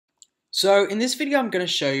So in this video I'm going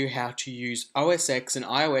to show you how to use OS X and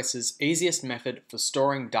iOS's easiest method for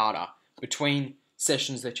storing data between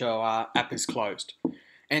sessions that your app is closed.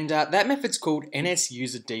 And that method's called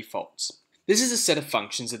NSUserDefaults. This is a set of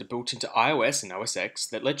functions that are built into iOS and OS X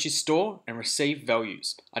that let you store and receive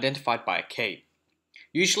values identified by a key.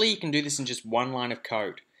 Usually you can do this in just one line of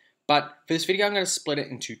code, but for this video I'm going to split it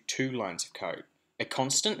into two lines of code. A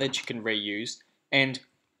constant that you can reuse and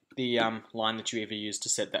the line that you either use to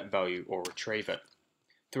set that value or retrieve it.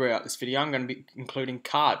 Throughout this video I'm going to be including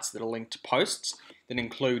cards that are linked to posts that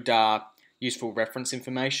include useful reference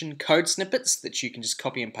information, code snippets that you can just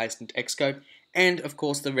copy and paste into Xcode, and of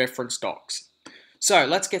course the reference docs. So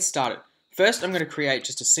let's get started. First I'm going to create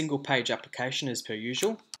just a single page application as per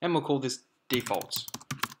usual, and we'll call this defaults.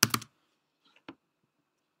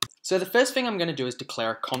 So the first thing I'm going to do is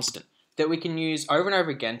declare a constant that we can use over and over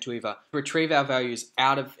again to either retrieve our values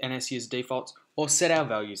out of NSUserDefaults or set our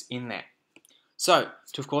values in there. So,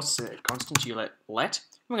 to of course set a constant, you let, we're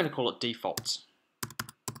going to call it defaults.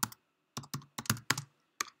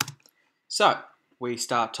 So, we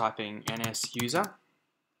start typing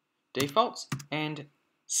NSUserDefaults and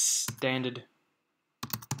standard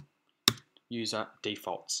user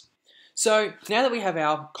defaults. So, now that we have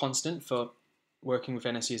our constant for working with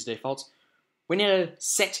NSUserDefaults, we need to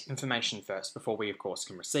set information first before we, of course,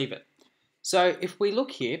 can receive it. So if we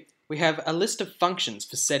look here, we have a list of functions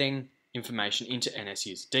for setting information into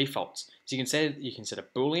NSUserDefaults. So you can set a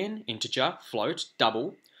boolean, integer, float,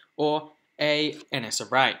 double, or a NS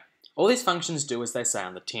array. All these functions do as they say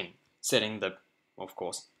on the tin, setting the, of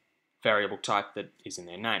course, variable type that is in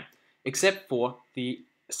their name, except for the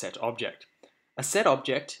set object. A set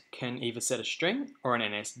object can either set a string or an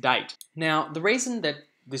NS date. Now, the reason that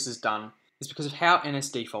this is done is because of how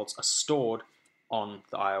NSDefaults are stored on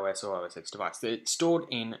the iOS or OS X device. They're stored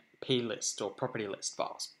in plist or property list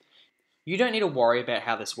files. You don't need to worry about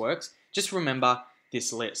how this works, just remember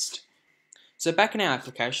this list. So back in our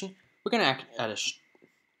application, we're going to add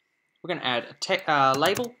a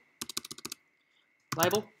label,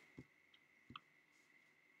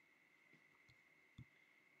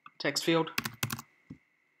 text field,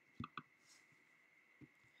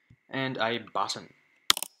 and a button.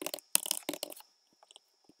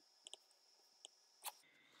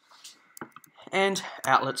 And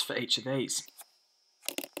outlets for each of these.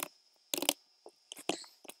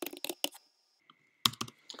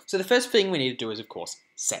 So the first thing we need to do is, of course,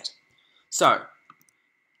 set. So,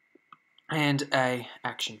 and a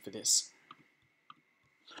action for this.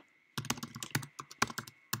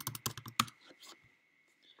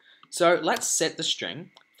 So let's set the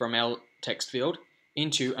string from our text field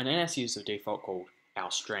into an NSUserDefault called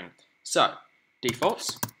our string. So,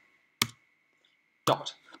 defaults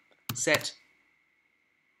dot set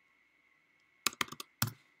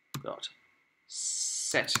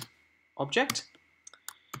object,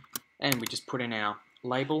 and we just put in our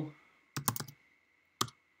label,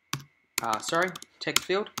 text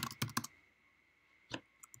field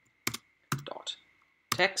dot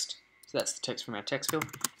text. So that's the text from our text field,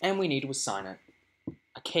 and we need to assign it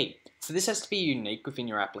a key. So this has to be unique within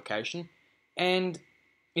your application and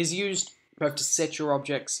is used both to set your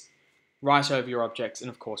objects, write over your objects, and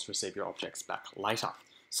of course receive your objects back later.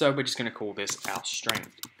 So we're just going to call this our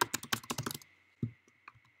string.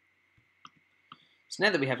 So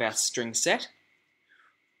now that we have our string set,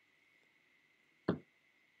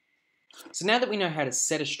 so now that we know how to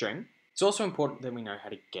set a string, it's also important that we know how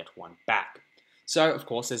to get one back. So of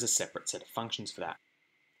course there's a separate set of functions for that.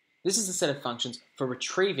 This is a set of functions for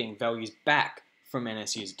retrieving values back from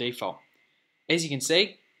NSUserDefault. As you can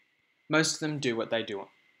see, most of them do what they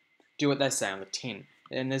say on the tin.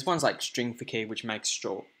 And there's ones like string for key, which makes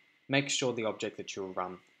sure the object that you're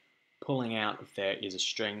pulling out of there is a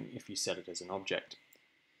string if you set it as an object.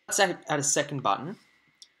 Let's add a second button,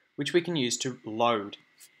 which we can use to load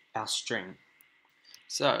our string.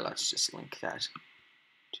 So let's just link that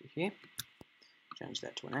to here, change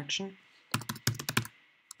that to an action.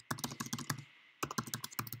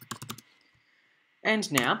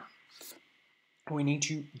 And now we need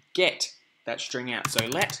to get that string out. So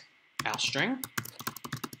let our string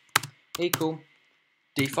equal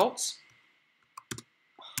defaults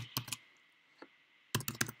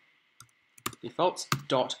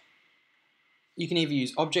dot, you can either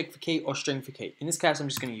use object for key or string for key. In this case I'm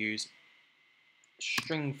just going to use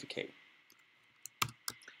string for key,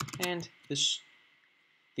 and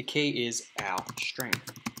the key is our string.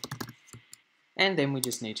 And then we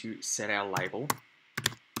just need to set our label.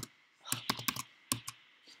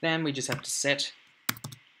 Then we just have to set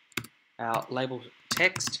our label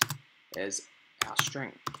text as our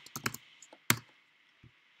string.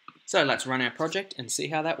 So let's run our project and see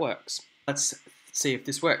how that works. Let's see if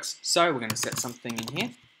this works. So we're going to set something in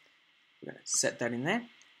here. We're going to set that in there,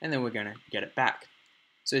 and then we're going to get it back.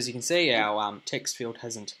 So as you can see, our text field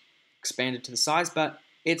hasn't expanded to the size, but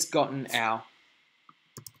it's gotten our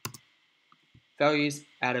values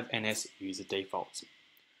out of NSUserDefaults.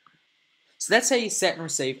 So that's how you set and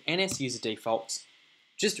receive NSUserDefaults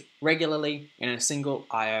just regularly in a single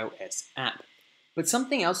iOS app. But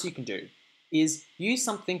something else you can do is use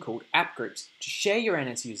something called app groups to share your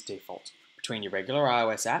NSUserDefaults between your regular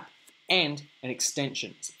iOS app and an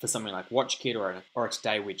extension for something like WatchKit or a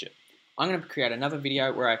Today widget. I'm going to create another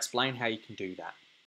video where I explain how you can do that.